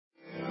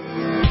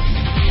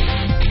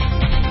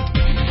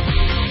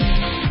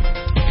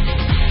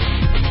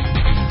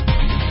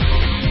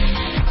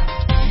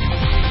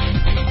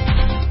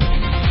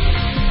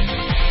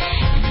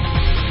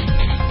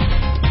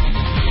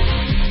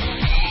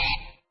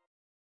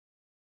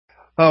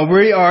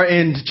We are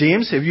in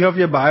James. If you have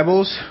your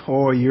Bibles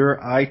or your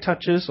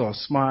iTouches or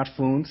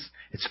smartphones,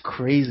 it's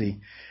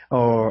crazy.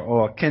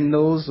 Or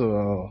Kindles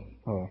or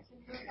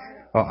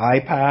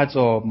iPads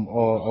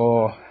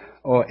or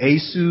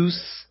Asus,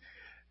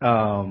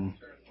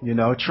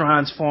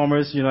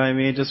 Transformers, you know what I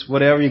mean? Just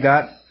whatever you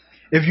got.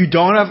 If you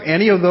don't have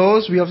any of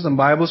those, we have some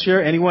Bibles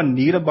here. Anyone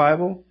need a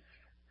Bible?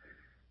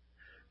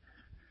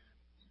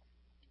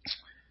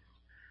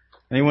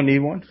 Anyone need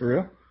one for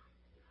real?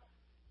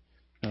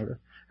 Okay.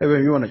 Hey,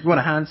 you want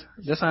to hand?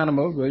 Just hand them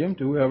over, William,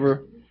 to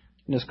whoever.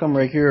 Just come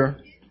right here,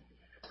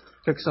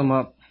 pick some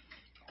up.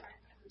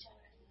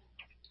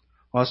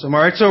 Awesome.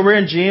 All right, so we're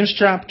in James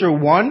chapter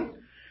 1.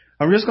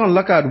 I'm just going to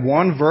look at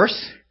one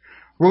verse.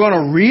 We're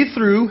going to read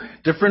through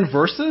different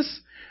verses,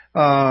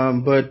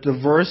 but the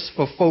verse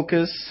for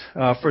focus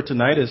for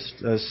tonight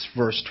is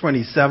verse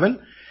 27.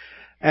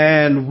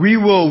 And we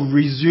will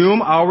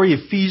resume our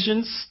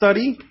Ephesians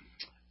study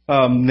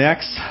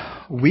next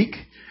week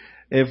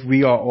if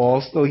we are all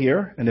still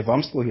here, and if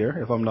I'm still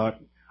here, if I'm not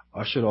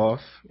ushered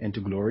off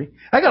into glory.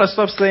 I got to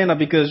stop saying that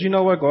because you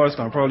know what? God is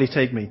going to probably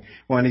take me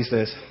one of these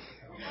days.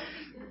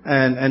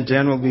 And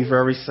Jen will be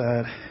very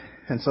sad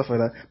and stuff like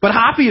that. But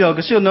happy though,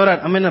 because she'll know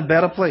that I'm in a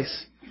better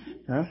place.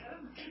 Huh?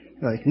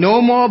 Like,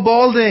 no more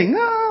balding.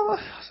 Ah.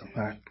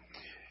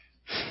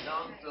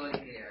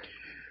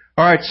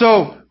 All right,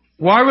 so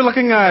while we're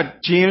looking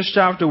at James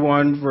chapter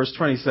 1, verse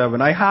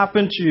 27, I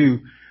happen to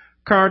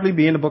currently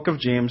be in the book of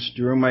James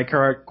during my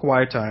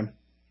quiet time.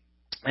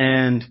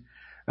 And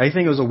I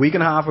think it was a week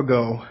and a half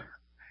ago,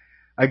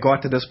 I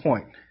got to this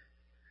point.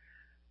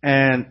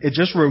 And it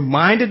just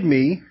reminded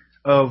me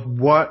of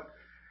what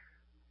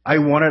I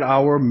wanted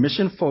our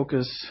mission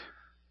focus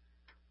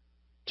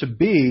to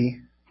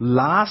be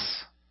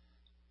last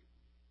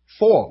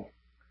fall.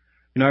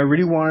 I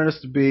really wanted us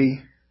to be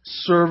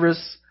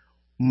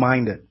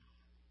service-minded,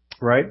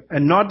 right?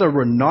 And not that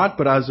we're not,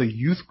 but as a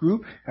youth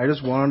group, I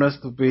just wanted us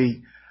to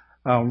be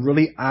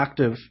really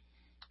active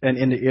and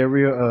in the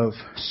area of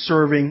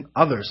serving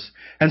others.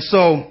 And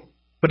so,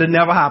 but it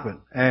never happened.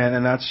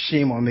 And that's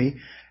shame on me.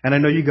 And I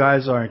know you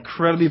guys are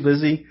incredibly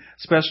busy,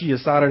 especially your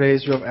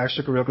Saturdays. You have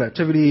extracurricular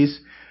activities.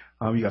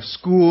 You have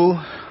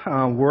school,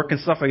 work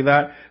and stuff like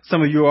that.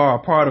 Some of you are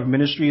a part of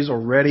ministries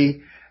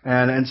already.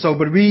 And so,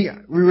 but we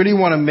really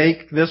want to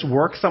make this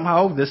work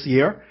somehow this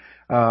year.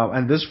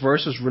 And this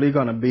verse is really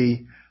going to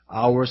be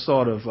our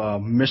sort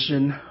of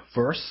mission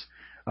verse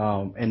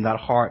in that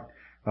heart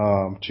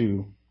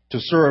to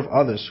serve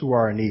others who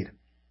are in need.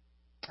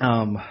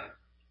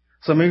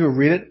 So maybe we'll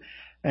read it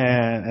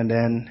and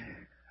then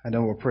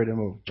we'll pray, then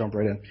we'll jump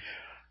right in.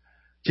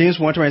 James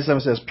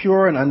 1:27 says,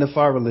 "Pure and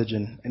undefiled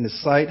religion in the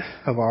sight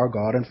of our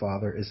God and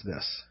Father is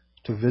this,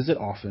 to visit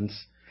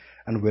orphans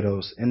and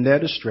widows in their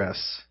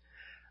distress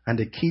and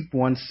to keep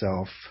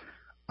oneself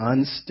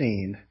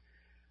unstained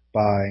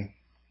by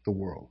the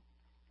world."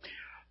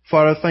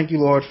 Father, thank you,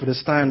 Lord, for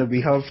this time that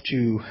we have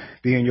to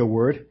be in your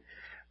word.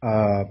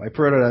 I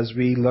pray that as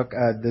we look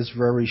at this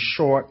very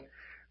short,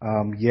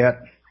 yet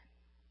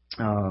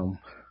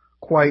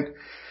quite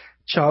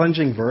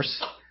challenging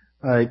verse,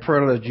 I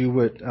pray that you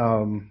would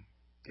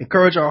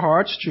encourage our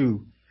hearts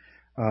to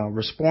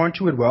respond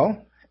to it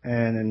well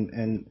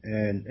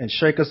and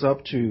shake us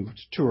up to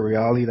a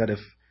reality that if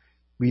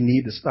we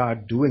need to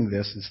start doing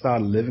this and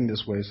start living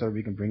this way so that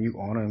we can bring you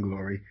honor and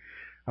glory,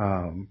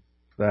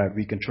 that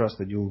we can trust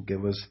that you'll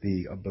give us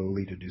the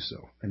ability to do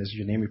so. And it's in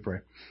your name we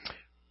pray.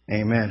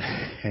 Amen.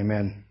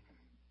 Amen.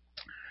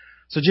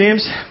 So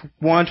James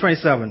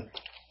 1:27.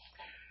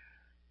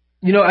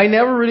 I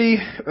never really,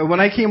 when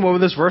I came over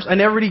this verse, I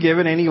never really gave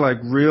it any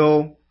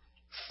real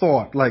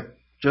thought,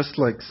 just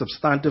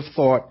substantive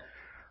thought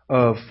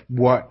of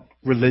what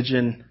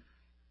religion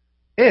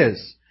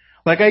is.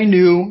 I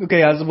knew,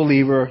 okay, as a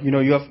believer,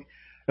 you have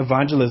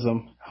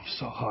evangelism. I'm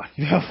so hot.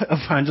 You have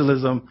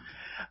evangelism.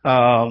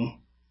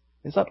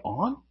 Is that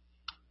on?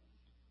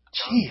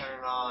 Gee.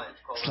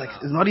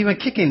 It's not even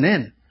kicking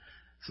in.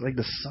 It's like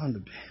the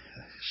sun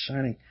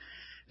shining.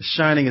 It's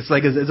shining. It's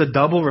it's a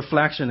double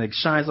reflection. It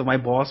shines on my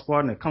bald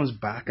spot and it comes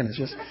back and it's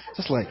just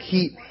like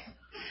heat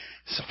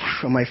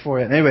on my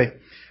forehead. Anyway,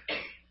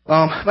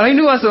 but I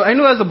knew as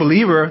a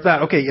believer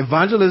that okay,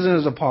 evangelism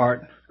is a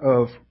part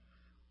of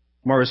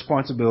my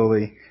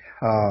responsibility.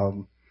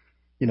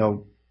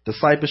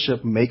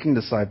 Discipleship, making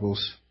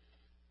disciples,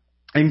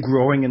 and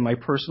growing in my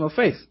personal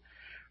faith,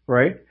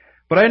 right?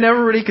 But I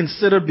never really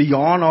considered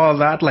beyond all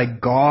that,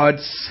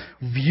 God's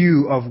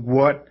view of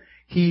what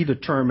He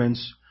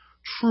determines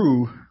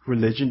true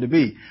religion to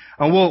be.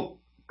 And we'll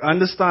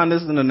understand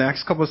this in the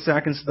next couple of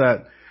seconds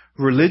that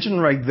religion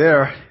right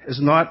there is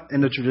not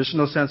in the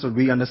traditional sense that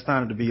we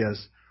understand it to be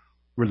as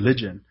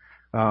religion.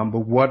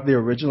 But what the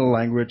original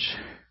language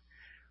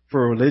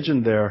for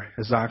religion there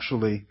is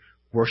actually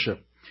worship.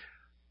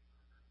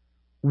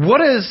 What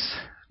is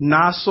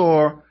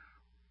Nassau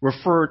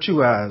referred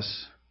to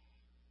as?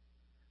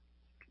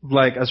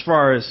 As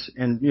far as,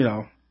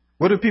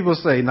 what do people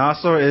say?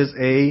 Nassau is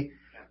a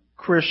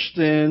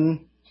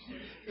Christian.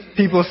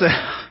 People say,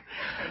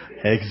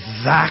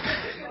 exact.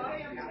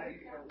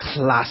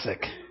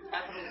 Classic.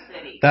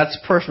 That's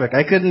perfect.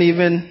 I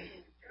couldn't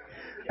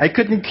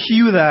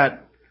cue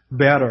that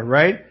better,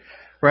 right?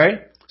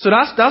 Right? So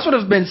that's what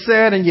has been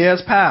said in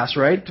years past,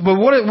 right? But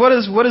what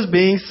is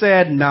being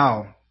said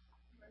now?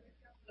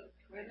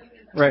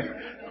 Right?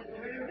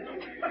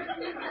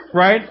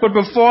 Right? But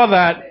before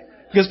that,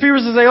 because people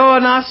say, oh,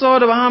 Nassau,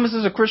 the Bahamas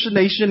is a Christian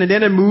nation, and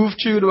then it moved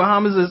to the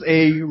Bahamas is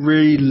a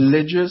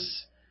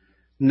religious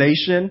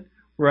nation,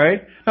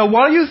 right? Now,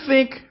 why do you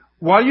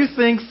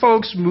think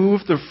folks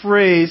moved the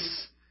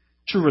phrase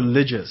to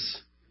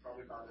religious?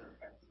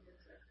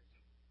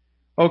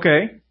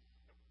 Okay.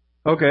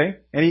 Okay.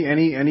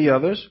 Any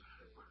others?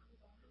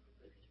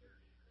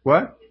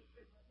 What?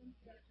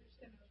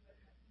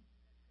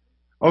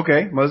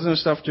 Okay. Muslim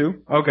stuff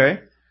too. Okay.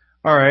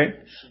 All right.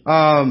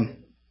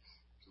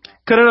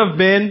 Could it have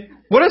been,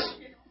 what is,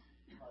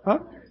 huh?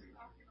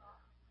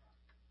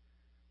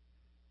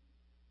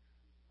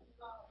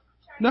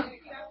 No.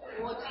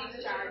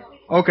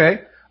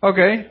 Okay.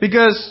 Okay.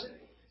 Because,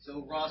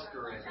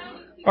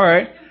 all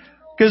right.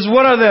 Because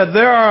what are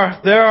there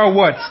are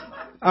what?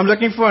 I'm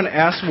looking for an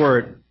S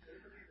word.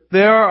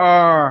 There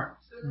are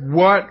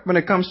what when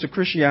it comes to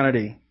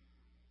Christianity?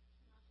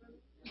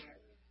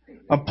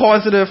 A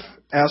positive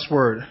S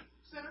word.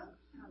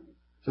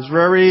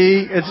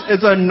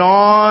 It's a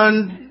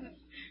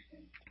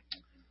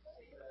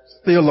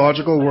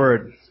non-theological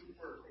word.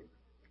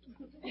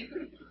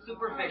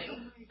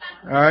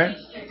 Alright?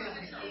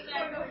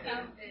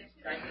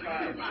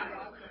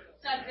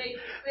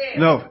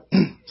 No.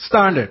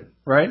 Standard,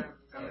 right?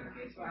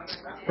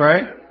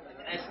 Right?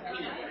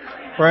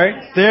 Right?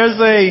 There's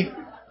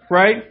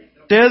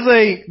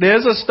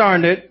a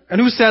standard. And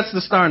who sets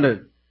the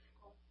standard?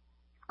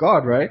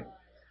 God, right?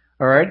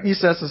 All right, He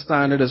sets the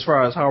standard as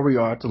far as how we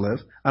are to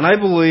live, and I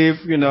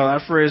believe,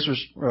 that phrase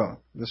was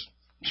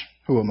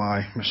who am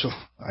I, Michelle?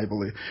 I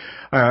believe.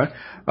 All right,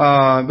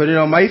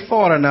 but my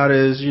thought on that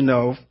is,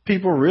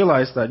 people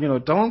realize that,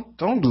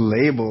 don't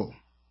label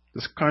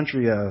this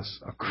country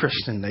as a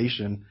Christian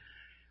nation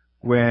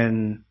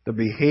when the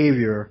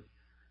behavior,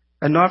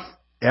 and not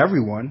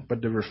everyone,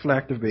 but the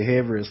reflective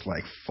behavior is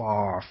like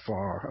far,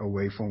 far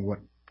away from what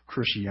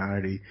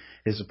Christianity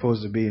is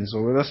supposed to be. And so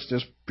let's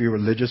just be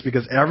religious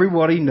because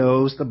everybody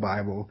knows the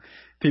Bible.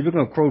 People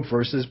can quote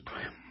verses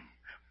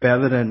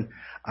better than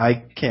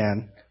I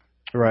can,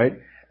 right?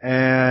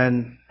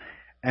 And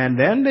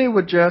then they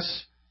would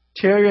just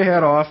tear your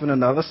head off in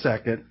another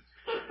second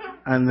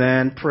and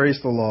then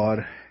praise the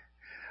Lord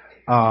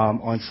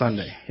on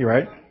Sunday,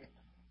 right?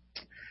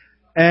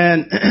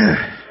 And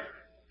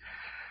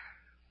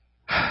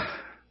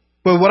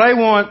but what I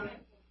want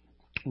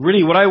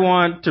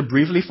to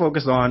briefly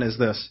focus on is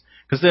this,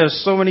 because there are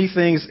so many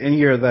things in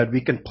here that we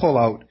can pull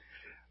out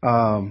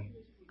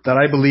that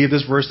I believe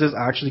this verse is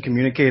actually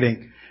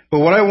communicating. But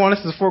what I want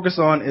us to focus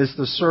on is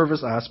the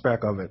service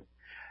aspect of it.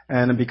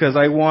 And because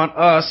I want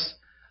us,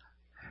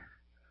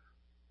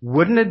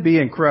 wouldn't it be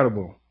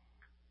incredible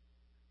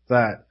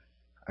that,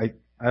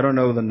 I don't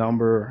know the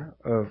number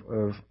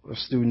of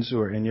students who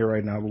are in here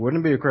right now, but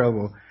wouldn't it be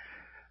incredible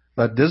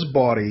that this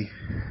body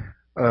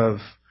of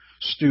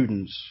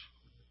students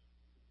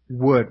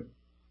would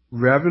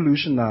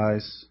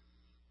revolutionize,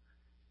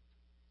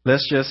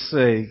 let's just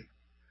say,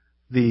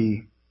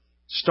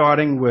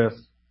 starting with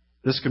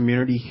this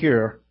community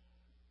here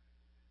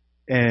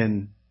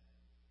and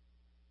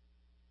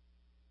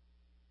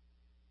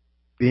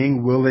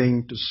being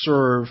willing to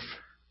serve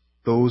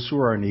those who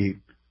are in need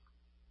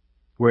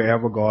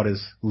wherever God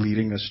is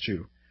leading us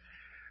to.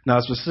 Now,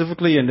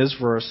 specifically in this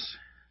verse,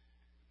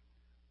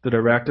 the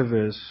directive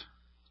is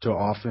to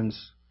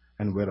orphans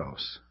and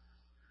widows.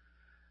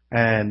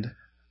 And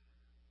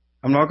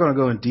I'm not going to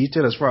go in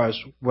detail as far as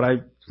what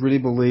I really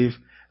believe,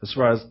 as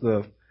far as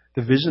the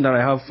vision that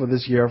I have for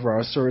this year for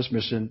our service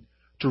mission,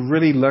 to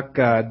really look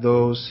at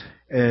those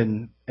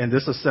in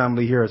this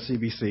assembly here at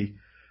CBC,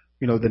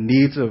 the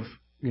needs of,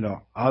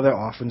 are there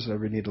orphans that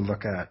we need to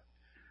look at?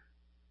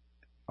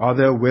 Are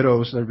there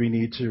widows that we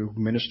need to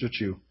minister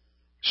to?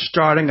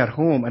 Starting at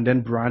home and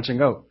then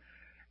branching out.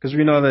 Because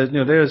we know that,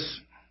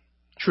 there's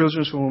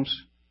children's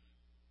homes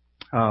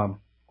all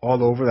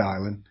over the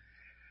island.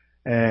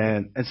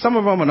 And some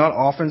of them are not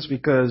orphans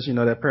because,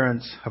 their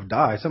parents have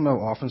died. Some of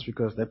them are orphans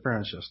because their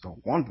parents just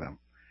don't want them,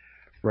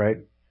 right?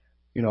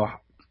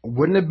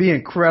 Wouldn't it be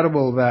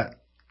incredible that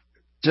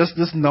just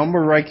this number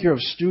right here of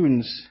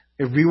students,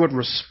 if we would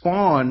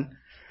respond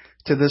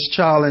to this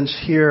challenge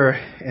here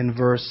in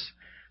verse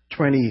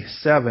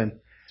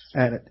 27,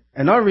 and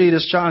not really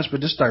this challenge,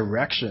 but this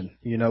direction,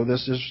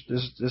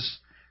 this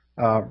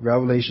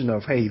revelation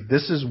of, hey,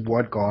 this is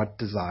what God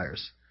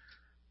desires.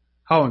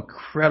 How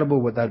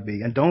incredible would that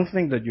be? And don't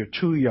think that you're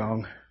too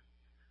young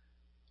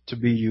to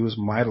be used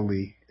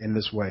mightily in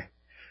this way.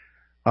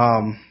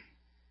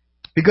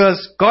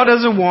 Because God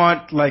doesn't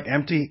want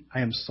empty,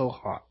 I am so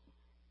hot.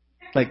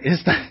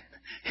 Is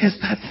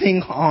that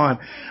thing on?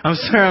 I'm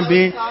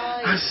sorry,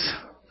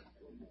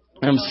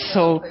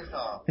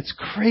 it's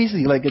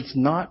crazy. It's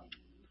not,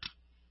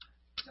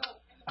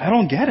 I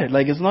don't get it.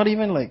 It's not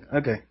even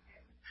okay.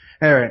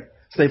 All right.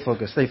 Stay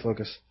focused. Stay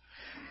focused.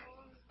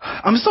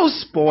 I'm so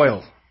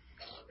spoiled.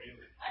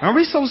 Aren't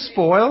we so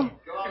spoiled?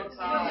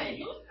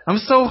 I'm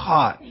so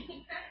hot.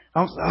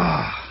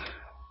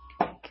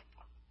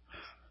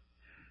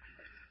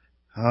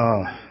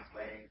 Oh,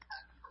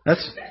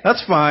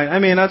 that's fine. I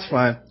mean, that's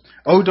fine.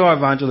 Outdoor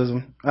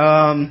evangelism.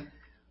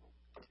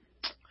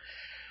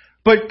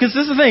 But because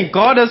this is the thing,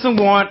 God doesn't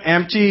want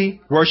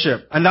empty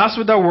worship, and that's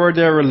what that word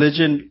there,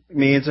 religion,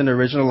 means in the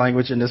original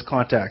language in this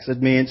context.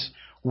 It means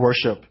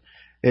worship.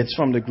 It's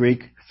from the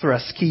Greek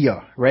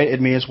threskia, right?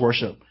 It means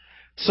worship.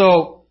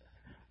 So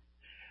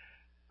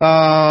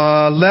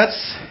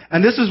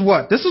and this is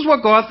what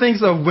God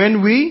thinks of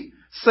when we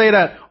say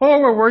that, oh,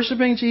 we're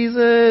worshiping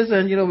Jesus,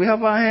 and we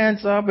have our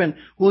hands up, and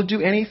we'll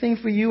do anything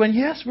for you, and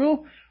yes,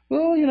 we'll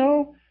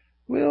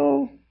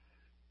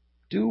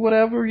do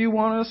whatever you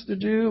want us to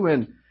do,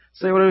 and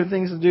say whatever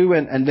things to do,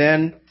 and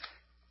then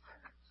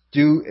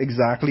do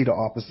exactly the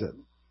opposite.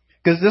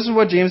 Because this is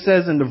what James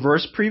says in the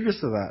verse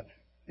previous to that.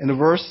 In the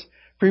verse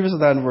previous to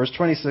that, in verse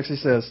 26, he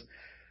says,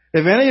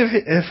 if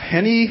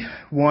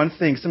anyone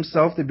thinks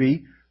himself to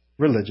be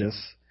religious,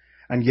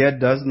 and yet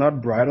does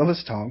not bridle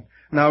his tongue.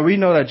 Now, we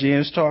know that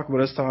James talked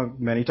with his tongue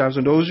many times,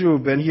 and those of you who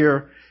have been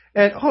here,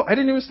 and, I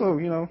didn't even slow,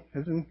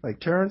 like,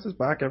 Terrence is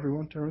back,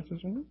 everyone, Terrence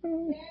is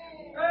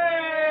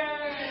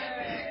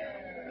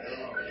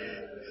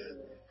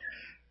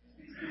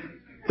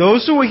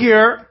Those who were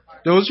here,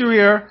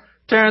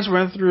 Terrence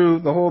went through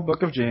the whole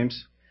book of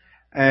James,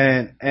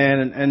 and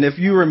if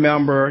you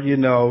remember,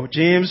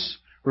 James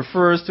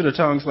refers to the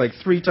tongues like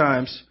 3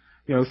 times,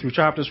 through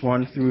chapters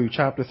 1 through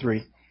chapter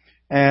 3.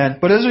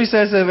 But as he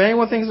says, if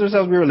anyone thinks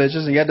himself to be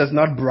religious and yet does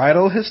not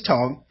bridle his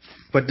tongue,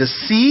 but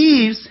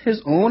deceives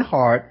his own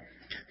heart,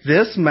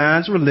 this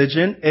man's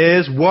religion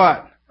is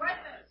what?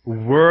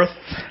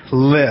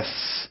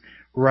 Worthless.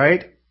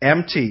 Right?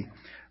 Empty.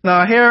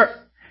 Now here,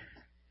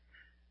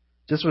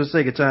 just for the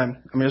sake of time,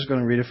 I'm just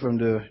going to read it from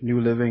the New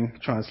Living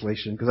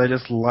Translation, because I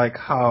just like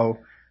how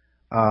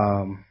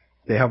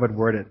they have it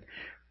worded.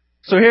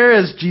 So here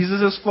is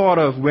Jesus' thought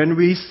of when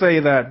we say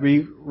that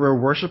we're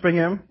worshiping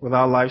him with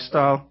our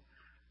lifestyle,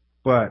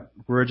 but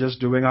we're just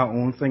doing our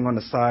own thing on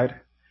the side,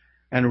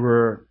 and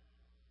we're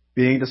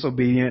being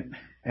disobedient,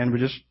 and we're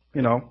just,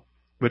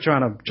 we're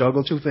trying to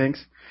juggle 2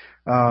 things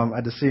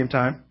at the same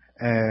time,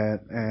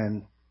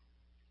 and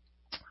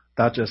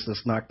that just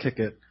does not kick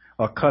it,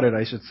 or cut it,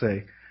 I should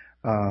say,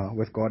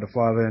 with God the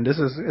Father. And this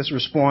is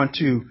respond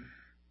to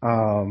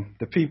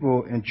the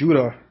people in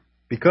Judah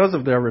because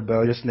of their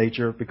rebellious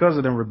nature, because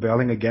of them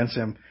rebelling against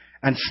him,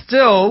 and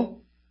still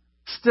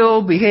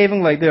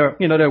behaving like they're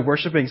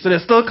worshiping. So they're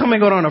still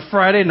coming out on a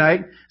Friday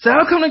night. So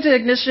I'll come into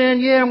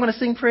Ignition. Yeah, I'm going to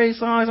sing praise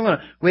songs. I'm going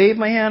to wave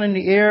my hand in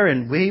the air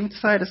and wave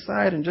side to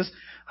side and just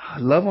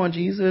love on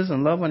Jesus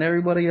and love on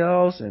everybody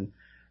else.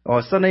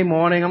 Or Sunday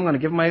morning, I'm going to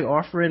give my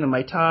offering and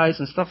my tithes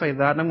and stuff like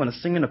that. And I'm going to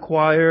sing in the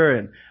choir,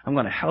 and I'm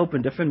going to help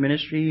in different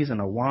ministries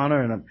and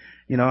Awana, and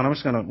I'm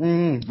just going to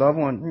love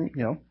on,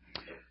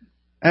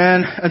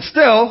 and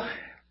still,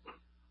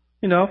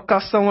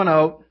 cuss someone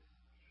out,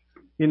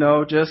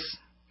 just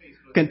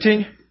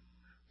continue.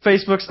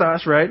 Facebook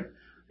starts, right?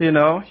 You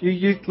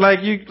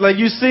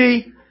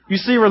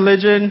see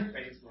religion,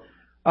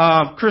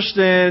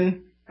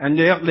 Christian, and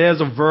there's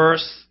a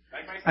verse,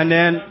 and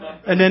then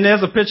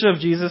there's a picture of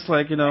Jesus,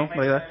 like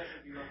that.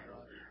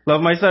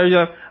 Love myself,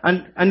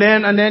 and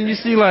then you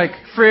see like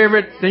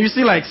favorite, then you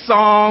see like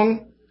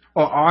song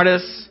or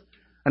artists,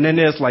 and then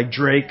there's like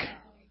Drake,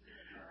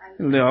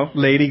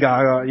 Lady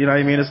Gaga, you know what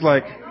I mean? It's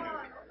like,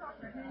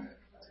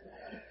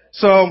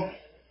 so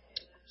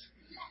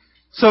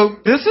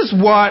this is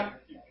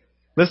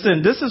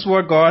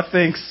what God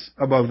thinks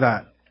about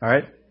that,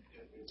 alright?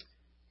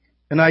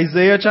 In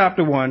Isaiah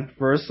chapter 1,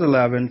 verse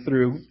 11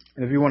 through,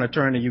 if you want to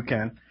turn it, you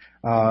can.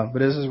 But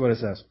this is what it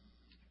says.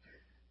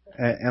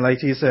 And like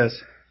he says,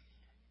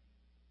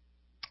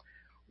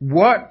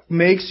 what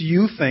makes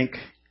you think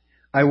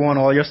I want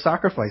all your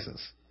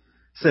sacrifices?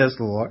 Says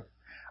the Lord.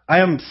 I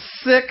am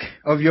sick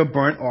of your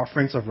burnt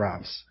offerings of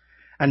rams,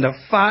 and the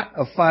fat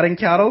of fattened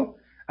cattle.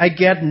 I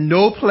get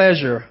no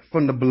pleasure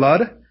from the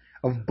blood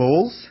of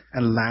bulls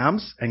and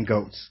lambs and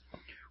goats.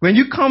 When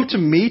you come to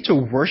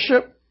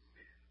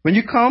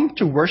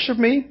worship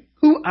me,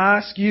 who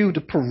asked you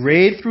to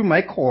parade through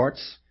my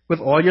courts with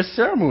all your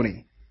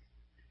ceremony?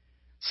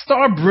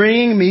 Start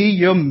bringing me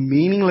your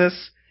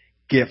meaningless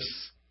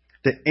gifts.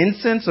 The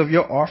incense of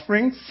your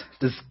offerings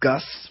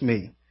disgusts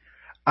me.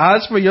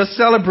 As for your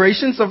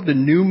celebrations of the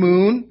new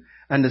moon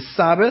and the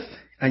Sabbath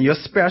and your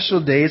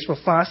special days for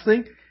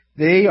fasting,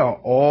 they are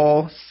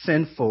all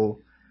sinful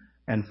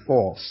and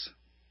false.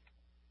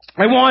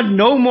 I want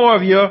no more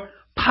of your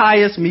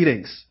pious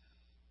meetings.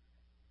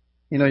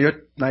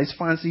 Your nice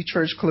fancy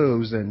church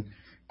clothes and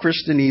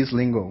Christianese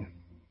lingo.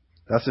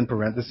 That's in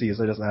parentheses.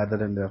 I just add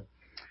that in there.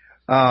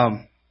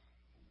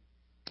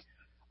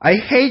 I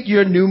hate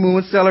your new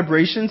moon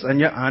celebrations and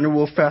your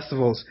annual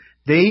festivals.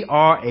 They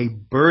are a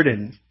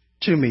burden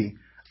to me.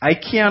 I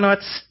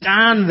cannot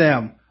stand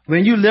them.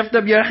 When you lift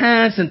up your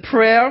hands in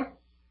prayer,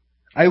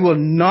 I will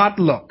not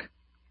look.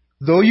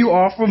 Though you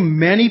offer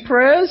many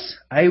prayers,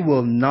 I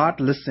will not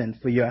listen,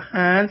 for your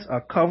hands are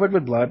covered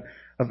with blood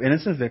of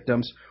innocent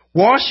victims.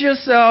 Wash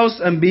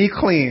yourselves and be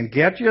clean.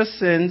 Get your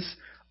sins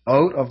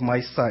out of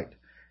my sight.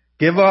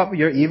 Give up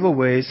your evil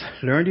ways.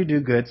 Learn to do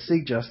good.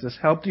 Seek justice.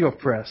 Help the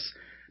oppressed.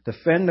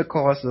 Defend the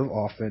cause of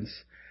orphans.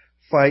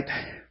 Fight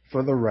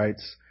for the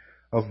rights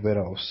of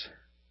widows.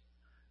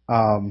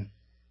 But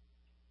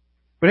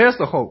here's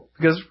the hope.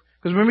 Because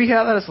when we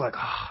hear that, it's like,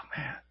 oh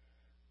man,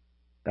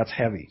 that's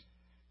heavy.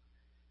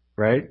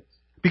 Right?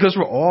 Because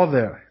we're all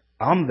there.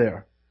 I'm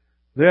there.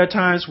 There are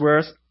times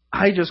where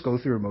I just go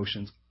through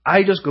emotions.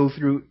 I just go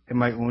through in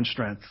my own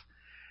strength.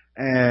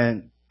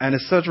 And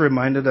it's such a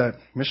reminder that,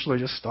 Mishler,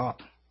 just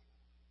stop.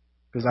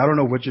 Because I don't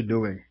know what you're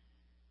doing.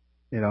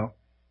 You know?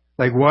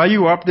 Like, why are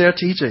you up there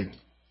teaching?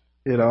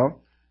 You know?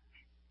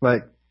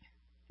 Like,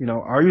 you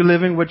know, are you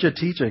living what you're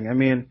teaching? I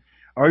mean,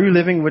 are you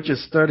living what you're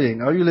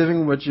studying? Are you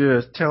living what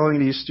you're telling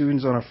these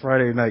students on a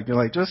Friday night? You're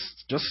like,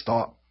 just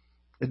stop.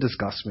 It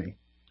disgusts me.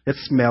 It's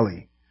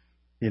smelly.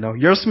 You know,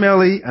 you're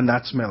smelly and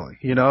that's smelly.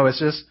 You know, it's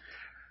just,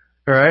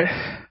 all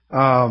right.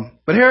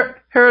 But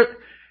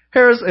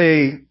here's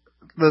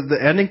the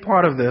ending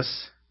part of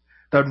this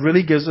that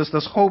really gives us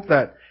this hope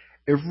that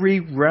if we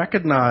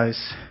recognize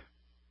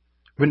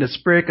when the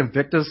Spirit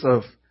convicts us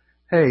of,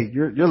 hey,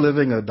 you're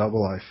living a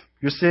double life.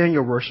 You're saying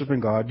you're worshiping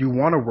God. You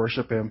want to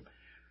worship Him.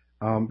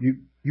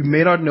 You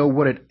may not know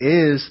what it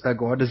is that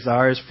God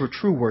desires for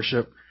true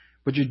worship,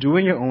 but you're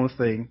doing your own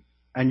thing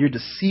and you're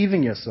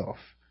deceiving yourself.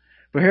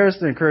 But here's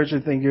the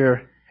encouraging thing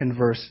here in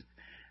verse,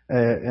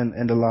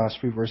 in the last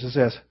few verses. It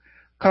says,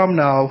 come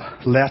now,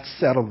 let's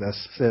settle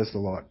this, says the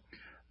Lord.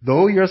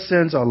 Though your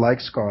sins are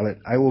like scarlet,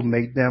 I will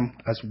make them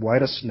as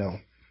white as snow.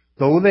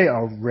 Though they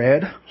are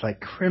red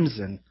like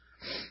crimson,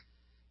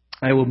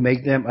 I will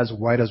make them as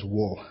white as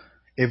wool.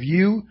 If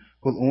you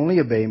will only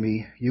obey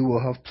me, you will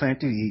have plenty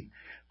to eat.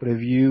 But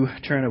if you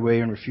turn away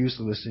and refuse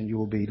to listen, you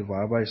will be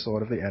devoured by the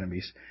sword of the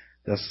enemies.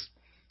 Thus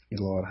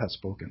the Lord has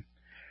spoken.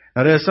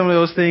 Now, there's some of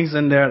those things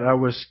in there that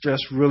was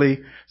just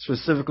really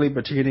specifically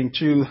pertaining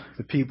to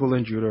the people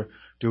in Judah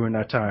during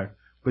that time.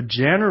 But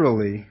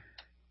generally,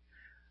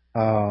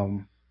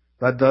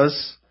 that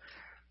does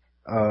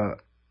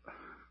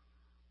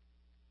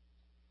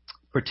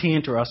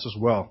pertain to us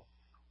as well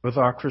with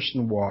our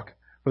Christian walk.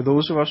 For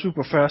those of us who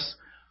profess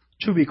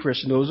to be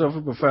Christian, those of us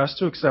who profess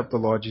to accept the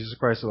Lord Jesus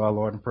Christ as our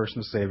Lord and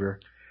personal Savior,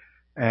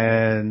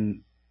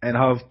 and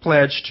have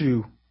pledged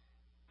to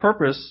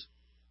purpose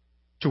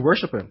to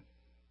worship Him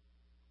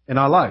in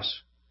our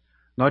lives.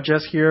 Not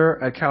just here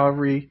at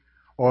Calvary,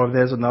 or if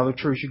there's another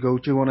church you go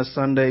to on a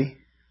Sunday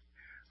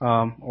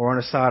or on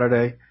a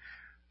Saturday,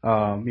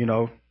 you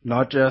know,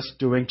 not just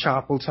doing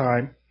chapel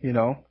time, you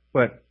know,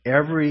 but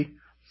every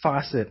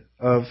facet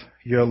of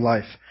your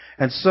life.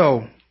 And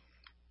so,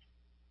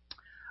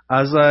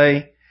 as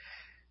I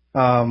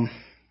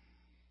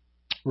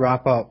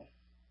wrap up,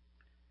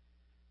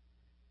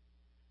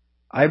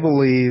 I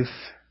believe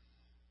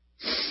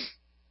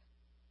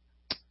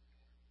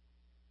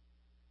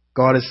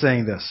God is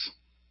saying this.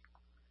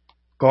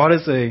 God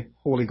is a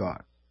holy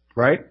God,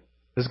 right?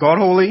 Is God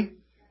holy?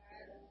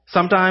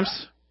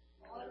 Sometimes?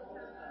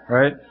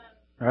 Right?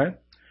 Right?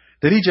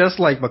 Did He just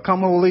like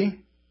become holy?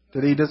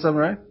 Did He do something,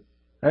 right?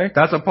 Right?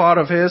 That's a part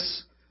of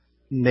His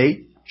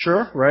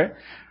nature, right?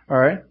 All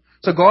right.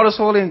 So God is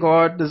holy and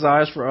God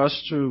desires for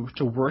us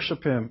to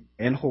worship Him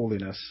in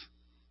holiness.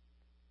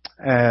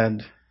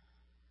 And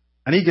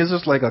He gives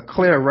us like a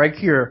clear, right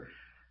here,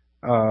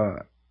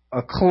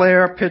 a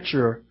clear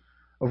picture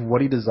of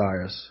what He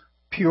desires.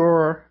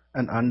 Pure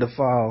and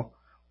undefiled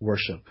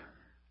worship.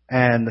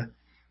 And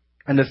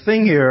the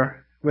thing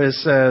here where it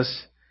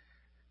says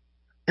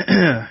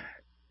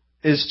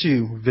is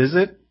to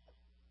visit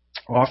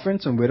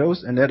orphans and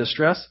widows in their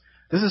distress.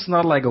 This is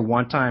not like a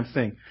one-time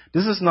thing.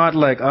 This is not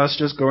like us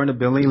just going to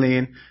Billy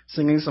Lane,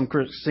 singing some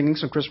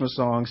Christmas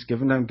songs,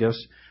 giving them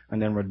gifts, and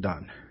then we're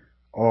done.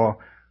 Or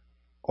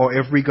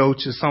if we go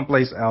to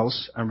someplace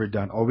else and we're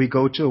done. Or we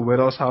go to a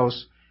widow's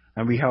house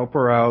and we help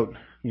her out,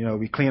 you know,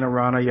 we clean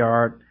around her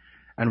yard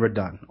and we're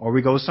done. Or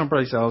we go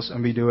someplace else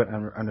and we do it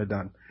and we're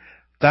done.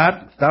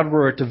 That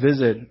word to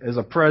visit is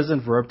a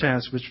present verb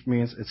tense, which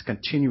means it's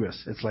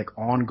continuous. It's like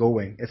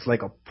ongoing. It's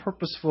like a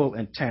purposeful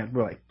intent.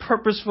 We're like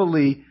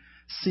purposefully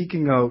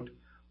seeking out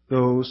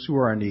those who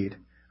are in need.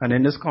 And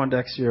in this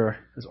context here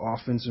is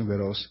orphans and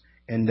widows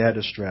in their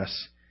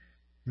distress.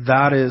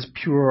 That is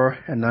pure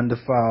and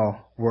undefiled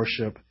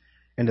worship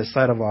in the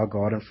sight of our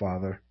God and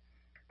Father.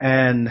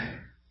 And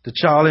the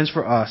challenge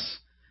for us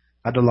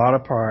at the latter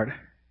part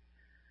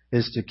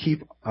is to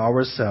keep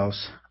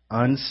ourselves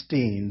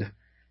unstained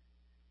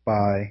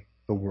by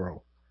the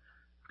world.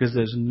 Because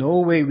there's no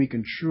way we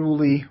can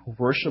truly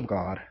worship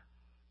God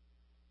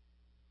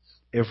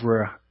if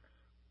we're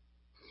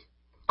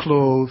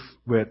clothed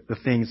with the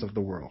things of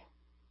the world.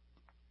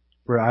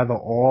 We're either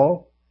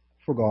all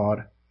for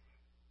God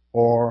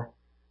or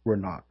we're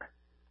not.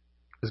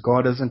 Because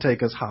God doesn't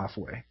take us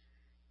halfway.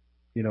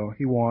 You know,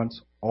 He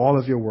wants all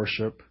of your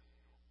worship,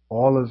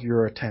 all of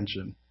your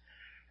attention.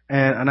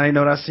 And I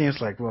know that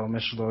seems like, well,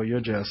 Mr. Lowe, you're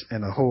just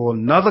in a whole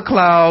another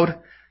cloud,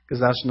 because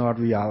that's not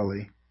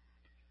reality.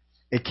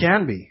 It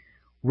can be.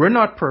 We're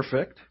not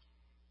perfect.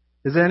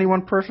 Is there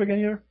anyone perfect in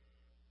here?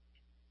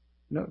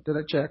 No? Did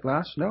I check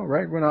last? No,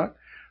 right? We're not.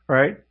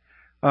 Right?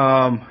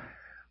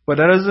 But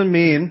that doesn't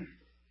mean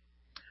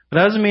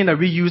that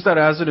we use that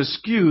as an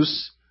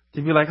excuse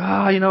to be like,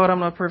 you know what, I'm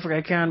not perfect.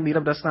 I can't meet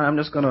up that time. I'm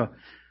just going to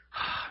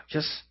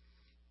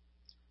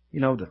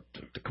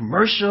the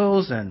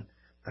commercials and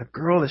that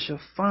girl is so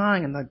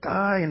fine and that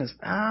guy and his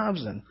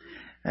abs and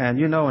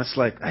it's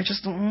like,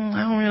 it's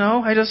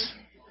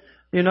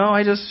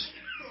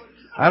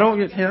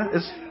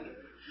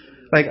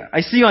like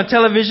I see on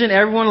television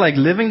everyone like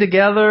living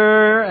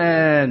together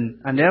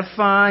and they're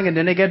fine and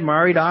then they get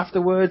married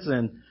afterwards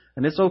and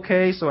it's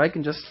okay, so I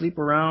can just sleep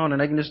around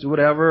and I can just do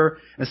whatever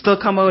and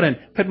still come out and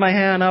put my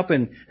hand up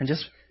and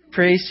just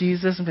praise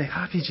Jesus and say,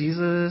 happy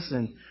Jesus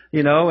and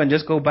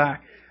just go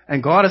back.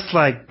 And God is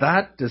like,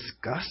 that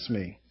disgusts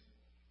me.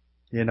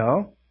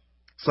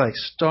 It's like,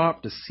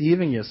 stop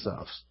deceiving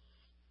yourselves.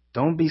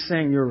 Don't be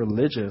saying you're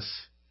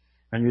religious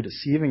and you're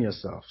deceiving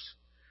yourselves.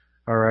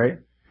 All right?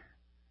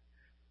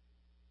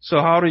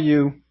 So how do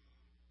you,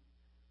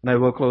 and I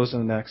will close in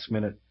the next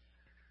minute.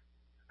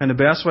 And the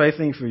best way I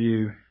think for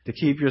you to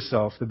keep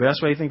yourself, the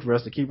best way I think for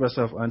us to keep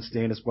ourselves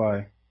unstained is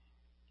by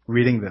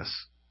reading this.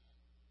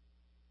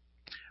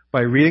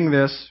 By reading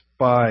this,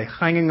 by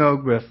hanging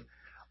out with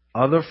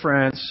other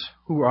friends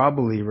who are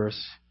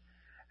believers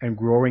and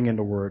growing in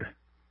the Word.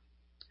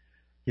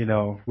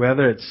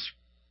 Whether it's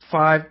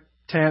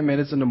 5-10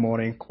 minutes in the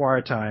morning,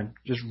 quiet time,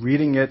 just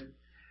reading it.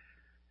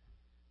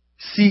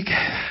 Seek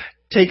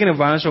taking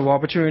advantage of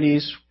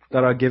opportunities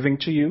that are given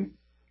to you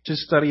to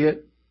study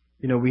it.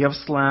 We have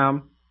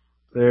Slam.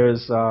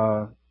 There's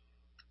I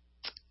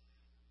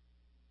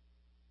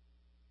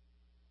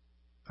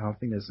don't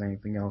think there's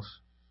anything else.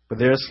 But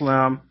there's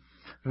Slam.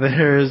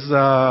 There's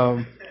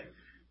I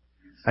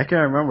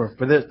can't remember.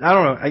 But I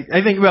don't know.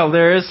 I think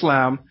there is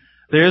Slam.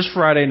 There's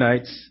Friday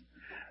nights.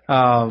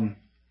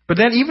 But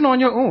then even on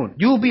your own,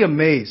 you'll be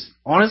amazed.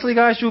 Honestly,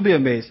 guys, you'll be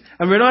amazed.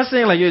 And we're not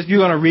saying like you're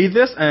going to read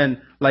this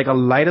and like a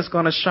light is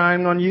going to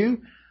shine on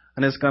you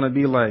and it's going to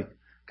be like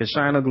a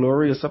shine of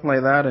glory or something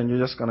like that. And you're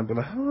just going to be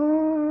like,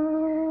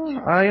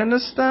 I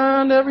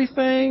understand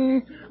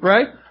everything,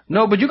 right?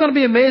 No, but you're going to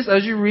be amazed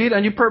as you read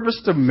and you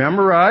purpose to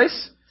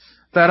memorize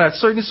that at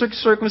certain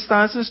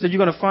circumstances that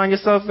you're going to find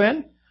yourself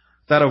in,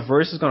 that a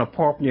verse is going to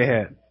pop in your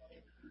head.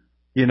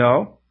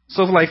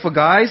 So like for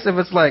guys, if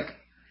it's like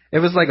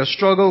a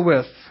struggle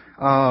with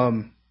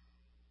the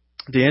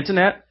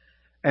internet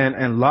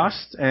and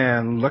lust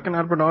and looking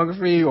at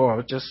pornography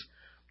or just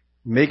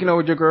making out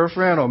with your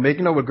girlfriend or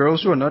making out with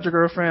girls who are not your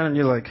girlfriend and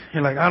you're like,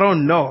 I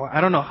don't know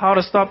how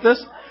to stop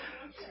this,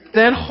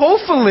 then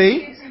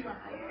hopefully,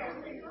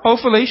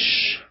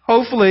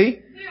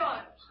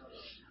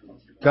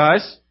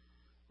 guys,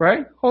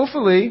 right?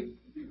 Hopefully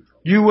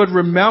you would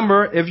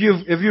remember if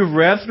you've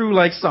read through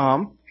like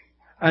Psalm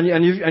and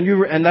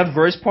that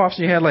verse pops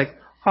in your head like,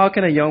 how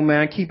can a young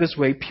man keep his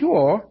way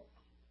pure?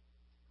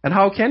 And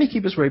how can he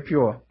keep his way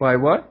pure? By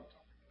what?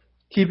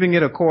 Keeping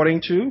it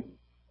according to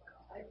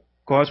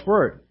God's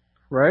word,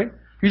 right?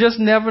 You just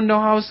never know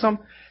how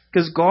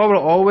because God will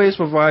always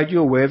provide you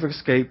a way of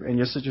escape in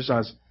your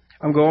situations.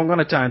 I'm going on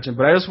a tangent,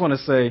 but I just want to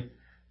say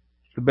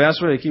the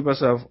best way to keep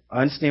ourselves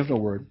unstained from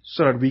the word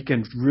so that we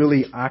can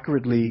really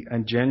accurately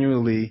and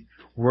genuinely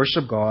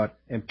worship God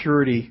in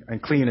purity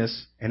and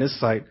cleanness in His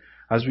sight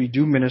as we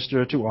do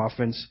minister to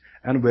orphans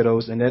and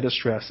widows in their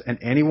distress and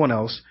anyone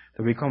else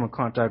that we come in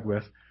contact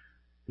with.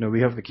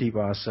 We have to keep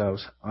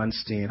ourselves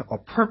unstained, or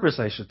purpose,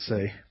 I should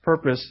say.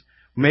 Purpose,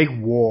 make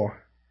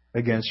war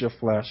against your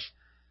flesh.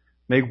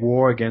 Make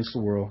war against the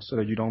world so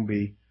that you don't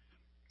be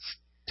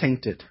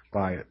tainted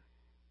by it.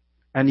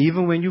 And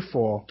even when you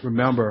fall,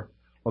 remember,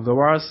 although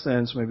our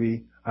sins may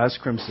be as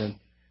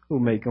crimson, we'll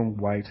make them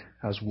white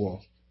as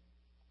wool.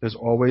 There's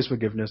always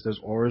forgiveness.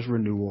 There's always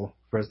renewal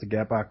for us to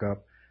get back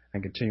up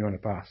and continue on the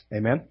path.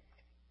 Amen?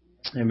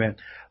 Amen.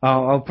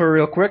 I'll pray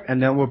real quick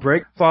and then we'll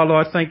break. Father,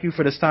 Lord, thank you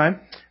for this time.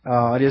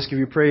 I just give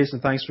you praise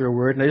and thanks for your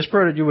word. And I just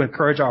pray that you would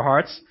encourage our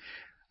hearts.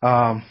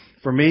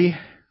 For me,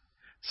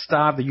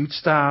 staff, the youth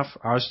staff,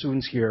 our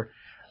students here,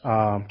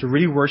 to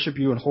really worship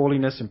you in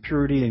holiness and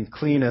purity and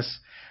cleanness,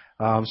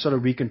 so that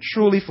we can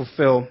truly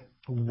fulfill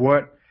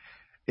what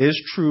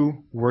is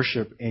true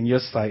worship in your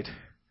sight.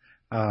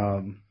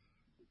 And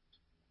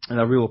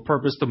that we will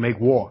purpose to make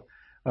war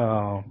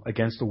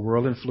against the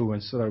world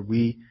influence so that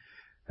we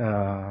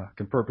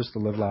can purpose to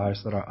live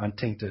lives that are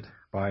untainted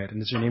by it.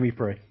 And it's your name we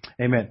pray.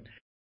 Amen.